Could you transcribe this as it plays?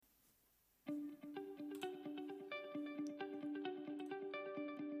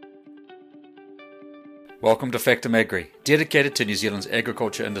Welcome to Factum Agri, dedicated to New Zealand's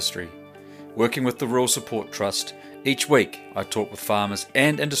agriculture industry. Working with the Rural Support Trust, each week I talk with farmers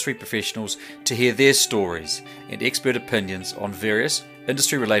and industry professionals to hear their stories and expert opinions on various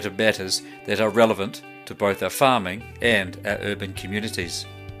industry-related matters that are relevant to both our farming and our urban communities.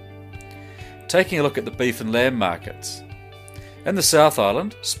 Taking a look at the beef and lamb markets. In the South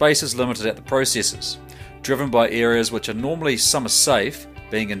Island, space is limited at the processors, driven by areas which are normally summer safe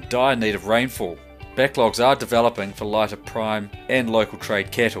being in dire need of rainfall. Backlogs are developing for lighter prime and local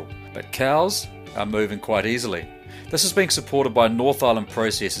trade cattle, but cows are moving quite easily. This is being supported by North Island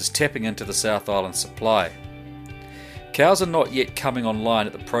processors tapping into the South Island supply. Cows are not yet coming online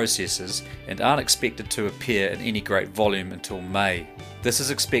at the processors and aren't expected to appear in any great volume until May. This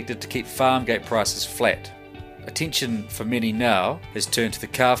is expected to keep farm gate prices flat. Attention for many now has turned to the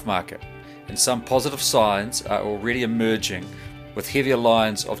calf market, and some positive signs are already emerging with heavier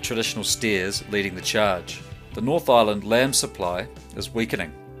lines of traditional steers leading the charge. The North Island lamb supply is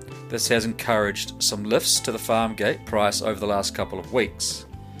weakening. This has encouraged some lifts to the farm gate price over the last couple of weeks.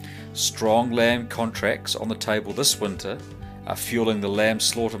 Strong lamb contracts on the table this winter are fueling the lamb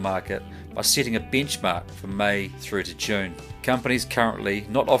slaughter market by setting a benchmark for May through to June. Companies currently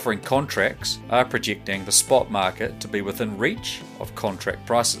not offering contracts are projecting the spot market to be within reach of contract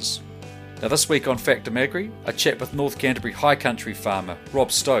prices. Now this week on Factum Agri, I chat with North Canterbury High Country farmer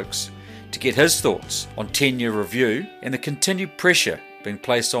Rob Stokes to get his thoughts on 10-year review and the continued pressure being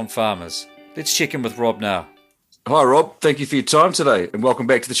placed on farmers. Let's check in with Rob now. Hi Rob, thank you for your time today and welcome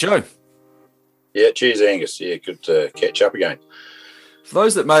back to the show. Yeah, cheers Angus. Yeah, good to catch up again. For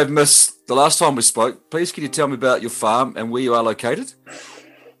those that may have missed the last time we spoke, please can you tell me about your farm and where you are located?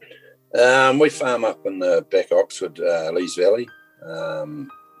 We farm up in the back Oxford, Lees Valley.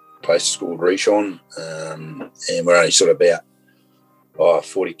 Place called Rishon, and we're only sort of about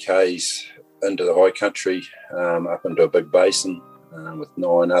 40 k's into the high country, up into a big basin with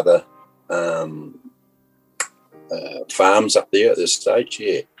 9 other farms up there at this stage.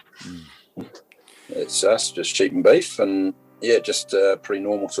 Yeah, It's us, just sheep and beef, and yeah, just a pretty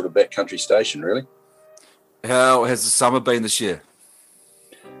normal sort of backcountry station, really. How has the summer been this year?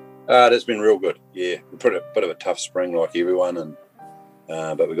 It's been real good. Yeah, we put a bit of a tough spring like everyone, and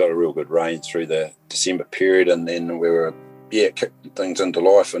but we got a real good rain through the December period, and then we were kicked things into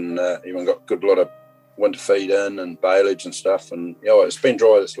life, and even got a good lot of winter feed in and baleage and stuff, and it's been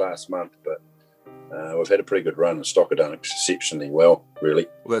dry this last month, but we've had a pretty good run, and stock have done exceptionally well, really.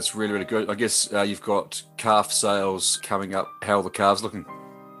 Well, that's really, really good. I guess you've got calf sales coming up. How are the calves looking?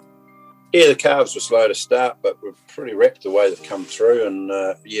 Yeah, the calves were slow to start, but we're pretty wrapped the way they've come through, and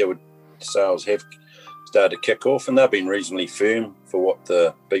sales have started to kick off, and they've been reasonably firm for what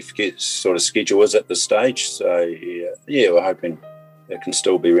the beef sort of schedule is at this stage. So we're hoping it can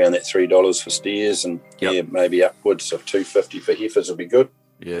still be around that $3 for steers, and maybe upwards of $2.50 for heifers will be good.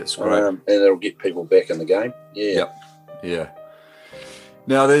 Yeah, it's great, and it'll get people back in the game. Yeah.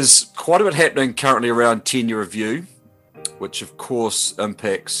 Now there's quite a bit happening currently around 10-year review, which of course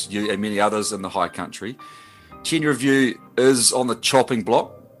impacts you and many others in the high country. 10-year review is on the chopping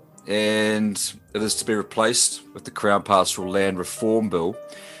block, and it is to be replaced with the Crown Pastoral Land Reform Bill.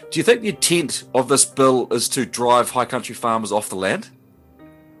 Do you think the intent of this bill is to drive high country farmers off the land?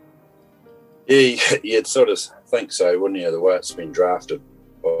 Yeah, you'd sort of think so, wouldn't you, the way it's been drafted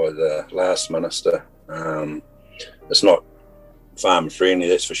by the last minister. It's not farmer friendly,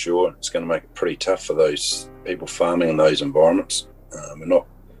 that's for sure. It's going to make it pretty tough for those people farming in those environments. We're not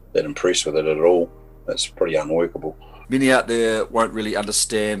that impressed with it at all. It's pretty unworkable. Many out there won't really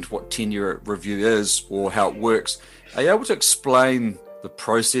understand what 10-year review is or how it works. Are you able to explain the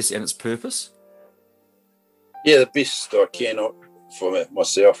process and its purpose? Yeah, the best I can. For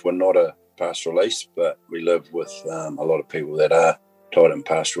myself, we're not a pastoral lease, but we live with a lot of people that are tied in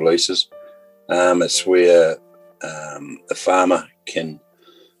pastoral leases. It's where the farmer can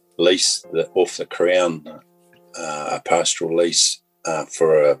lease off the Crown a pastoral lease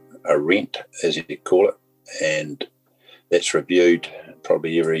for a rent, as you call it, and that's reviewed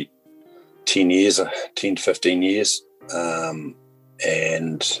probably every 10 to 15 years, and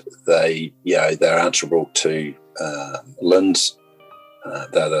they're answerable to LINZ.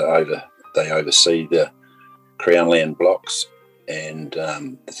 They oversee the Crown land blocks, and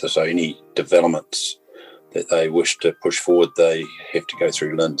so any developments that they wish to push forward, they have to go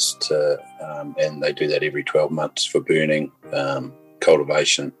through LINZ and they do that every 12 months for burning,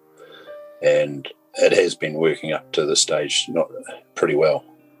 cultivation, and it has been working up to this stage not pretty well.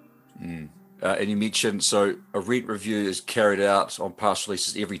 And you mentioned, so a rent review is carried out on pastoral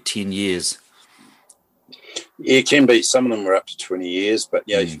leases every 10 years. Yeah, it can be. Some of them were up to 20 years, but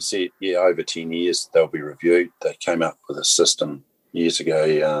you can see, over 10 years they'll be reviewed. They came up with a system years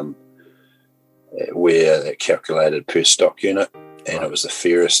ago where it calculated per stock unit, and it was the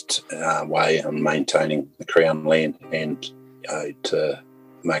fairest way of maintaining the Crown land and to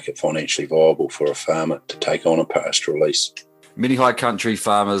make it financially viable for a farmer to take on a pastoral lease. Many high country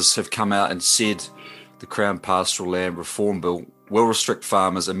farmers have come out and said the Crown Pastoral Land Reform Bill will restrict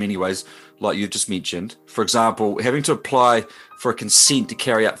farmers in many ways, like you've just mentioned. For example, having to apply for a consent to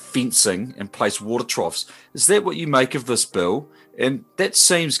carry out fencing and place water troughs. Is that what you make of this bill? And that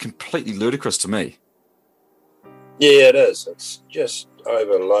seems completely ludicrous to me. Yeah, it is. It's just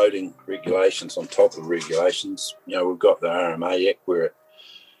overloading regulations on top of regulations. We've got the RMA Act where it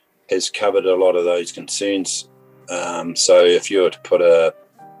has covered a lot of those concerns. So if you were to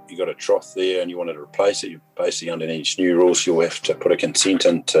you got a trough there and you wanted to replace it, you basically, under these new rules, you'll have to put a consent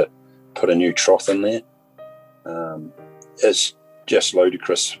in to put a new trough in there. It's just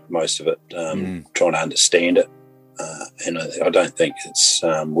ludicrous, most of it, trying to understand it. And I don't think it's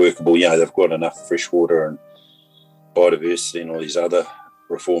workable. They've got enough fresh water and biodiversity and all these other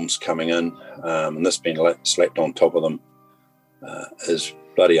reforms coming in, and this being slapped on top of them is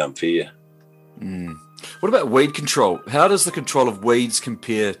bloody unfair. What about weed control? How does the control of weeds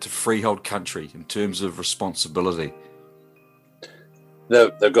compare to freehold country in terms of responsibility?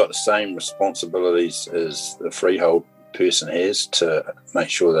 They've got the same responsibilities as the freehold person has to make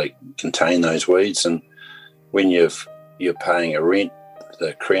sure they contain those weeds. And when you're paying a rent,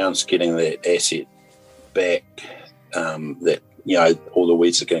 the Crown's getting that asset back. That all the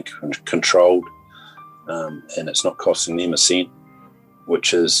weeds are getting controlled, and it's not costing them a cent,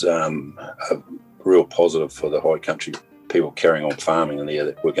 which is a real positive for the high country people carrying on farming in there,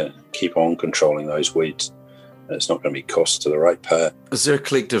 that we're going to keep on controlling those weeds, and it's not going to be cost to the ratepayer. Is there a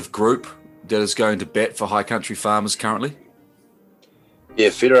collective group that is going to bat for high country farmers currently? Yeah,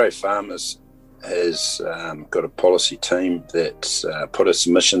 Federated Farmers has got a policy team that's put a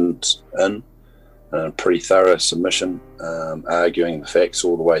submissions in, a pretty thorough submission, arguing the facts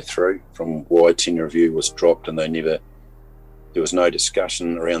all the way through from why tenure review was dropped, and there was no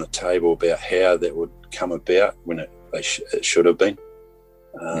discussion around the table about how that would come about when it should have been.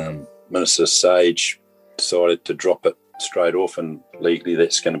 Minister Sage decided to drop it straight off, and legally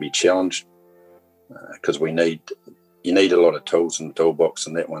that's going to be challenged because you need a lot of tools in the toolbox,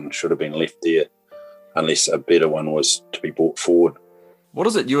 and that one should have been left there unless a better one was to be brought forward. What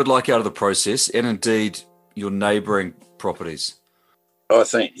is it you would like out of the process, and indeed your neighbouring properties? I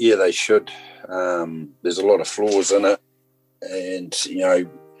think, they should. There's a lot of flaws in it. And,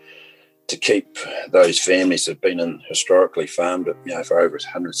 to keep those families that have been historically farmed for over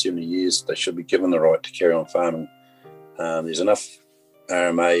 170 years, they should be given the right to carry on farming. There's enough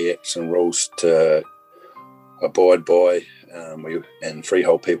RMA acts and rules to abide by, and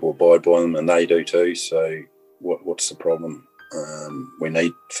freehold people abide by them, and they do too. So what's the problem? We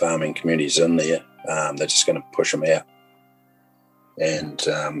need farming communities in there. They're just going to push them out. And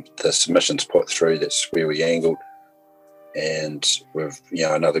the submissions put through, that's where we angled. And with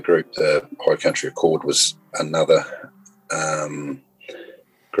another group, the High Country Accord was another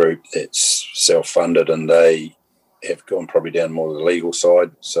group that's self-funded, and they have gone probably down more the legal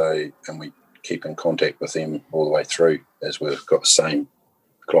side. So, and we keep in contact with them all the way through, as we've got the same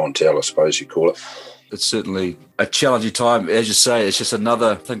clientele, I suppose you call it. It's certainly a challenging time. As you say, it's just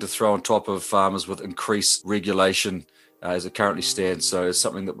another thing to throw on top of farmers with increased regulation as it currently stands. So it's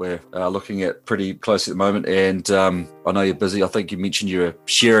something that we're looking at pretty closely at the moment. And I know you're busy. I think you mentioned you were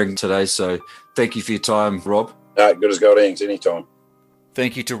sharing today. So thank you for your time, Rob. Good as gold, thanks, anytime.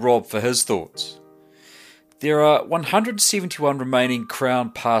 Thank you to Rob for his thoughts. There are 171 remaining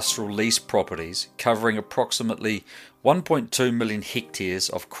Crown pastoral lease properties covering approximately 1.2 million hectares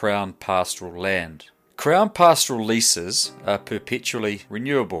of Crown pastoral land. Crown pastoral leases are perpetually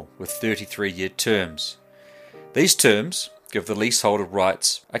renewable with 33-year terms. These terms give the leaseholder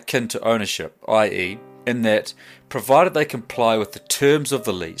rights akin to ownership, i.e., in that, provided they comply with the terms of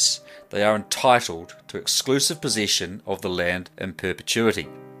the lease, they are entitled to exclusive possession of the land in perpetuity.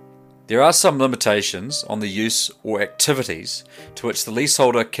 There are some limitations on the use or activities to which the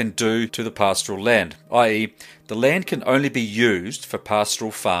leaseholder can do to the pastoral land, i.e., the land can only be used for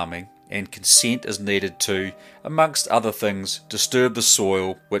pastoral farming, and consent is needed to, amongst other things, disturb the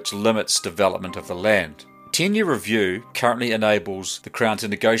soil, which limits development of the land. Tenure review currently enables the Crown to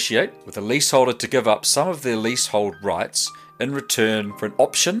negotiate with the leaseholder to give up some of their leasehold rights in return for an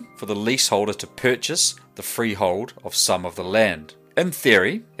option for the leaseholder to purchase the freehold of some of the land. In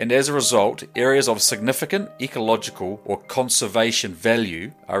theory, and as a result, areas of significant ecological or conservation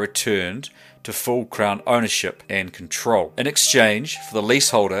value are returned to full Crown ownership and control, in exchange for the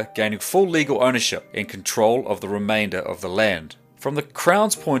leaseholder gaining full legal ownership and control of the remainder of the land. From the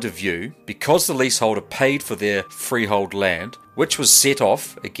Crown's point of view, because the leaseholder paid for their freehold land, which was set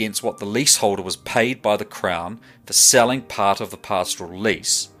off against what the leaseholder was paid by the Crown for selling part of the pastoral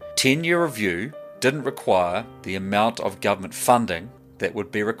lease, 10-year review didn't require the amount of government funding that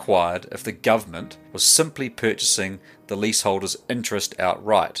would be required if the government was simply purchasing the leaseholder's interest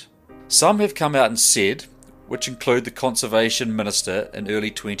outright. Some have come out and said, which include the Conservation Minister in early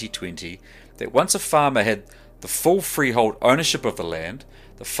 2020, that once a farmer had the full freehold ownership of the land,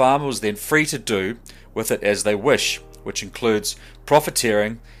 the farmer was then free to do with it as they wish, which includes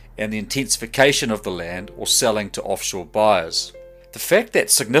profiteering and the intensification of the land or selling to offshore buyers. The fact that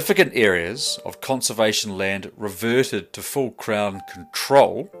significant areas of conservation land reverted to full Crown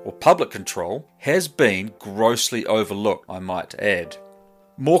control, or public control, has been grossly overlooked, I might add.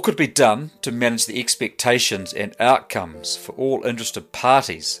 More could be done to manage the expectations and outcomes for all interested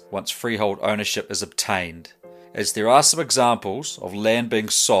parties once freehold ownership is obtained, as there are some examples of land being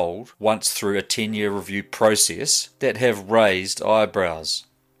sold once through a 10-year review process that have raised eyebrows.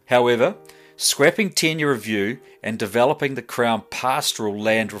 However, scrapping 10-year review and developing the Crown Pastoral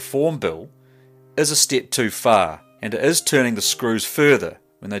Land Reform Bill is a step too far, and it is turning the screws further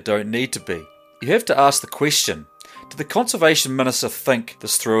when they don't need to be. You have to ask the question, did the Conservation Minister think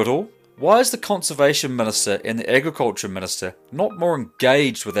this through at all? Why is the Conservation Minister and the Agriculture Minister not more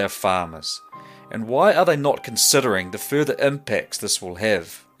engaged with our farmers? And why are they not considering the further impacts this will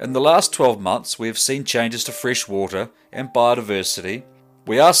have? In the last 12 months, we have seen changes to fresh water and biodiversity.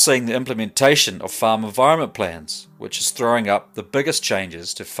 We are seeing the implementation of farm environment plans, which is throwing up the biggest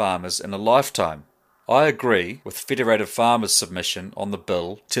changes to farmers in a lifetime. I agree with Federated Farmers' submission on the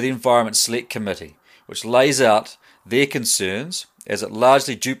bill to the Environment Select Committee, which lays out their concerns as it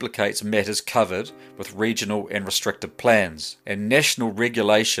largely duplicates matters covered with regional and restrictive plans and national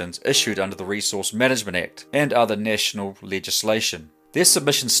regulations issued under the Resource Management Act and other national legislation. Their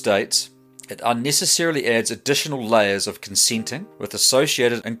submission states, it unnecessarily adds additional layers of consenting with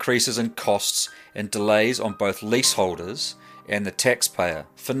associated increases in costs and delays on both leaseholders and the taxpayer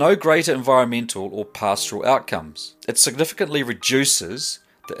for no greater environmental or pastoral outcomes. It significantly reduces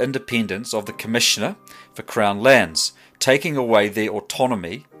the independence of the Commissioner for Crown Lands, taking away their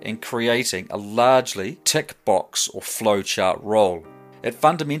autonomy and creating a largely tick box or flowchart role. It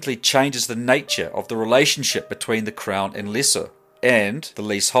fundamentally changes the nature of the relationship between the Crown and lessor and the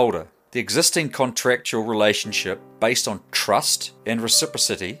leaseholder. The existing contractual relationship based on trust and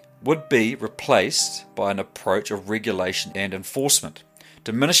reciprocity would be replaced by an approach of regulation and enforcement,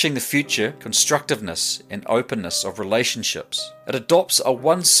 diminishing the future constructiveness and openness of relationships. It adopts a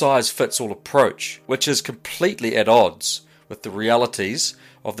one-size-fits-all approach, which is completely at odds with the realities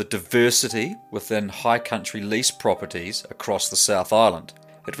of the diversity within high country lease properties across the South Island.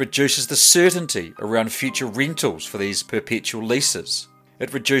 It reduces the certainty around future rentals for these perpetual leases.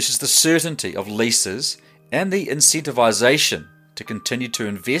 It reduces the certainty of leases and the incentivisation to continue to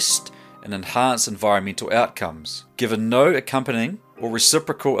invest and enhance environmental outcomes, given no accompanying or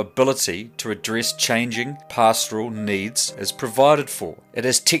reciprocal ability to address changing pastoral needs is provided for. It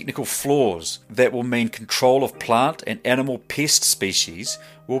has technical flaws that will mean control of plant and animal pest species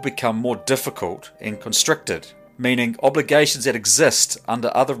will become more difficult and constricted, meaning obligations that exist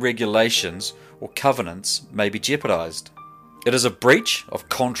under other regulations or covenants may be jeopardised. It is a breach of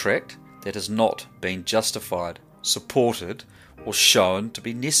contract that has not been justified, supported, or shown to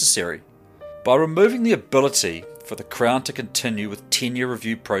be necessary. By removing the ability for the Crown to continue with 10-year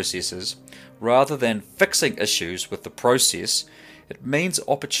review processes rather than fixing issues with the process, it means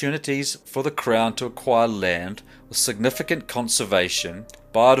opportunities for the Crown to acquire land with significant conservation,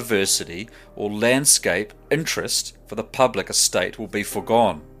 biodiversity, or landscape interest for the public estate will be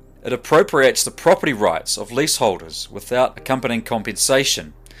foregone. It appropriates the property rights of leaseholders without accompanying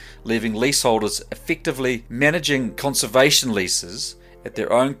compensation, leaving leaseholders effectively managing conservation leases at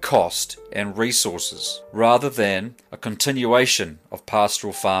their own cost and resources, rather than a continuation of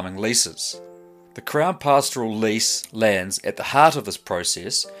pastoral farming leases. The Crown pastoral lease lands at the heart of this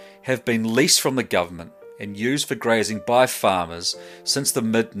process have been leased from the government and used for grazing by farmers since the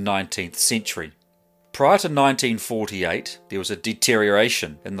mid-19th century. Prior to 1948, there was a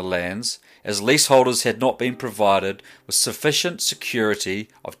deterioration in the lands as leaseholders had not been provided with sufficient security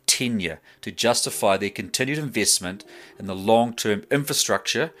of tenure to justify their continued investment in the long-term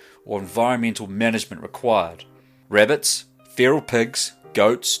infrastructure or environmental management required. Rabbits, feral pigs,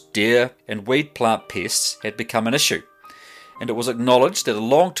 goats, deer, and weed plant pests had become an issue, and it was acknowledged that a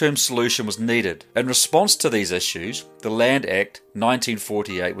long-term solution was needed. In response to these issues, the Land Act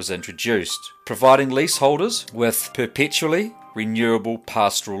 1948 was introduced, providing leaseholders with perpetually renewable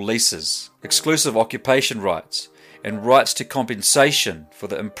pastoral leases, exclusive occupation rights, and rights to compensation for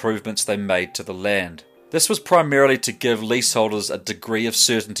the improvements they made to the land. This was primarily to give leaseholders a degree of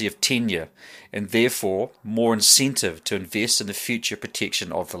certainty of tenure and therefore more incentive to invest in the future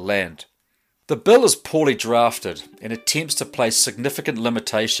protection of the land. The bill is poorly drafted and attempts to place significant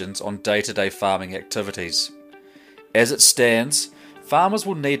limitations on day-to-day farming activities. As it stands, farmers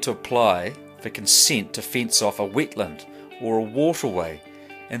will need to apply for consent to fence off a wetland or a waterway,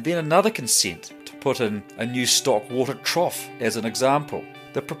 and then another consent to put in a new stock water trough as an example.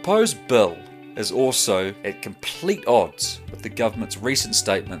 The proposed bill is also at complete odds with the government's recent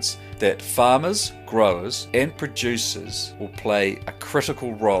statements that farmers, growers and producers will play a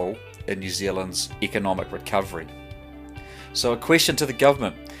critical role in New Zealand's economic recovery. So a question to the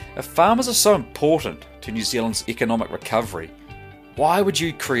government: if farmers are so important to New Zealand's economic recovery, why would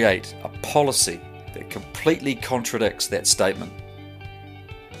you create a policy that completely contradicts that statement?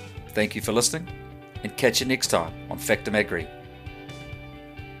 Thank you for listening, and catch you next time on Factum Agri.